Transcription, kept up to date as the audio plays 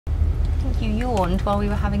think you yawned while we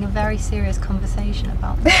were having a very serious conversation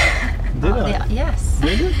about that. Did I? Yes.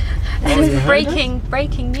 Really? It was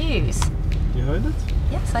breaking news. You heard it?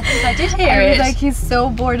 Yes, I think I did hear I was it. like, he's so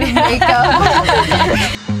bored of makeup.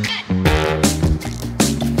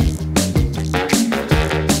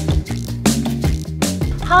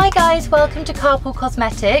 Hi guys, welcome to Carpool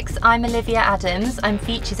Cosmetics. I'm Olivia Adams. I'm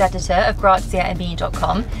features editor of Grazia and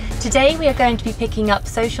me.com. Today we are going to be picking up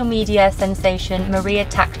social media sensation Maria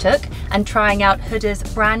Taktouk and trying out Huda's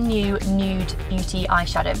brand new Nude Beauty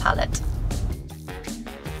eyeshadow palette.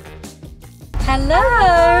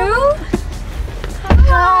 Hello!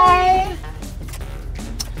 Hi!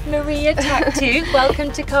 Maria Taktouk,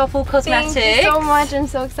 welcome to Carpool Cosmetics. Thank you so much, I'm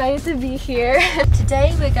so excited to be here.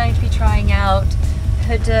 Today we're going to be trying out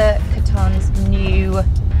Huda Beauty's new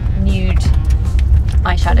Nude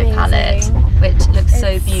eyeshadow palette, which looks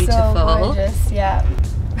so beautiful. So gorgeous, yeah.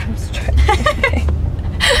 I'm struggling.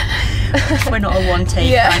 We're not a one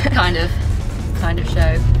take kind of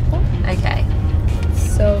show. Okay.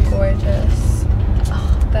 So gorgeous.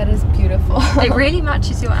 Oh, that is beautiful. It really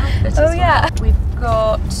matches your outfit as well. Yeah. We've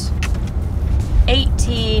got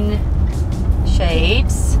 18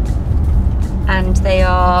 shades and they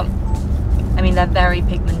are, I mean, they're very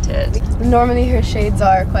pigmented. Normally her shades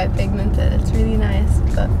are quite pigmented. It's really nice,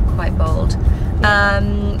 but quite bold.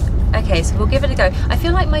 Okay, so we'll give it a go. I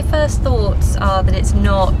feel like my first thoughts are that it's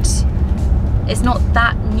not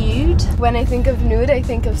that nude. When I think of nude, I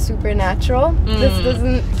think of supernatural. This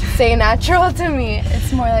doesn't say natural to me.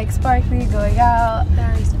 It's more like sparkly, going out,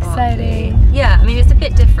 Very sparkly. exciting. Yeah, I mean, it's a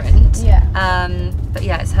bit different. Yeah. But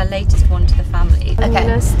yeah, it's her latest one to the family. I'm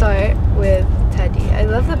gonna start with Teddy. I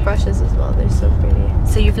love the brushes as well. They're so pretty.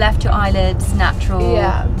 So you've left your eyelids natural.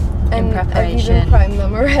 Yeah. And preparation. I've even primed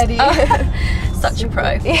them already. Such a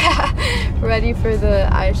pro. Yeah, ready for the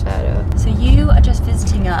eyeshadow. So you are just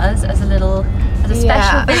visiting us as a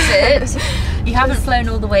special visit. You haven't flown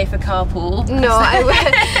all the way for Carpool. No, I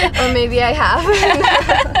would, or maybe I have.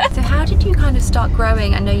 So how did you kind of start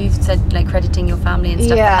growing? I know you've said like crediting your family and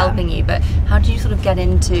stuff for helping you, but how did you sort of get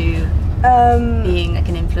into being like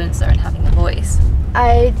an influencer and having a voice?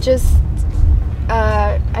 I just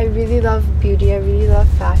I really love beauty, I really love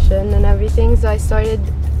fashion and everything, so I started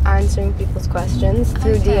answering people's questions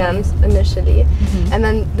through DMs initially, and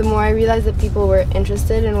then the more I realized that people were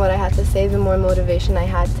interested in what I had to say, the more motivation I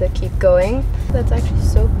had to keep going. That's actually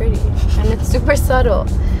so pretty and it's super subtle.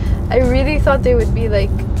 I really thought they would be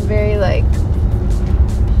like very like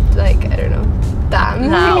I don't know, damn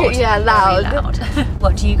loud. Yeah, loud.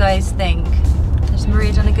 What do you guys think? Has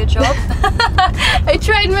Maria done a good job? I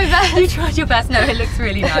tried my best. You tried your best. No, it looks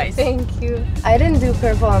really nice. Thank you. I didn't do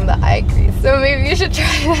purple on the eye crease, so maybe you should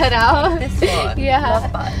try that out. This one? Yeah.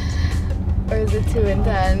 Love bite. Or is it too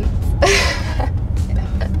intense?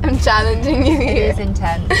 I'm challenging you here. It is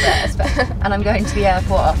intense, and I'm going to the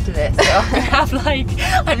airport after this, so I have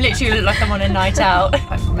I'm literally look like I'm on a night out.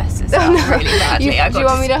 I messed this up really badly. Do you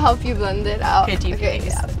want me to help you blend it out? Could you please?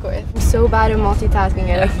 Yeah, of course. I'm so bad at multitasking.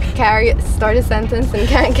 I start a sentence and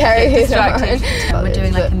can't carry it on. We're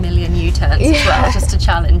doing like a million U-turns as well, just to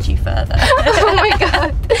challenge you further. Oh my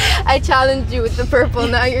god. I challenged you with the purple,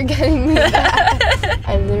 now you're getting me back.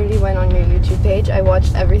 I literally went on your YouTube page, I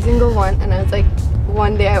watched every single one, and I was like,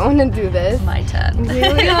 one day I want to do this. My turn. And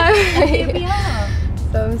here we are. Here we are.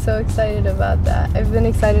 So I'm so excited about that. I've been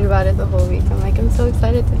excited about it the whole week. I'm like, I'm so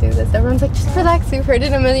excited to do this. Everyone's like, just relax, you've heard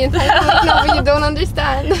it a million times. I'm like, no, but you don't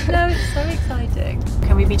understand. No, it's so exciting.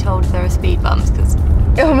 Can we be told there are speed bumps? Because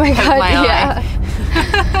oh my god,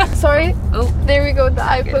 yeah. Sorry. Oh, there we go, the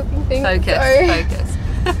eye poking thing. Focus.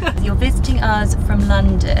 You're visiting us from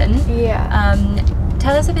London. Yeah.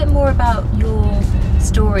 Tell us a bit more about your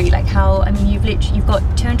story, like how, I mean, you've got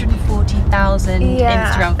 240,000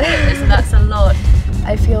 Instagram followers, so that's a lot.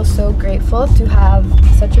 I feel so grateful to have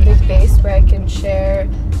such a big base where I can share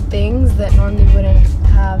things that normally wouldn't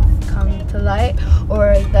have come to light,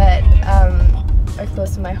 or that are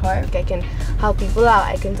close to my heart. I can help people out,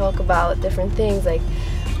 I can talk about different things like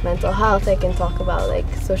mental health, I can talk about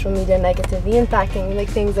like social media negatively impacting, like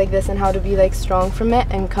things like this, and how to be like strong from it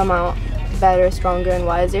and come out better, stronger and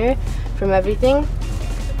wiser from everything.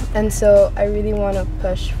 And so I really want to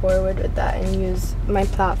push forward with that and use my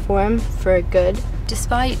platform for good.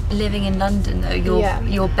 Despite living in London though,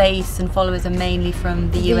 your base and followers are mainly from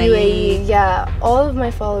the UAE. Yeah, all of my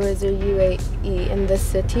followers are UAE. In the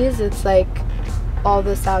cities, it's like all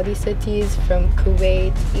the Saudi cities from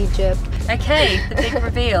Kuwait, Egypt. Okay, the big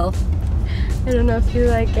reveal. I don't know if you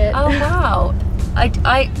like it. Oh wow.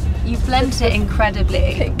 You blended it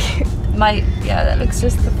incredibly. Thank you. That looks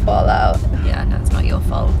just the fallout. Yeah, no, it's not your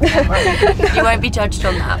fault. Don't worry. You won't be judged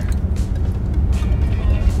on that.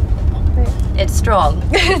 It's strong.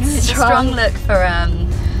 It's a strong look for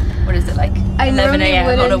what is it, like 11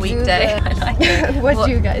 a.m. on a weekday? I like it. What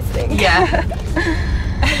do you guys think? Yeah.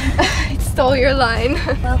 I stole your line.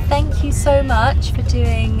 Well, thank you so much for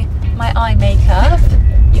doing my eye makeup.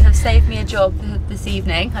 You have saved me a job this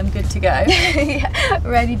evening. I'm good to go. Yeah,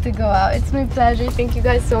 ready to go out. It's my pleasure. Thank you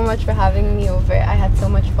guys so much for having me over. I had so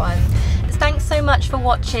much fun. Thanks so much for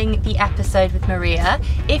watching the episode with Maria.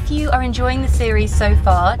 If you are enjoying the series so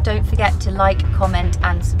far, don't forget to like, comment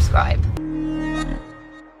and subscribe.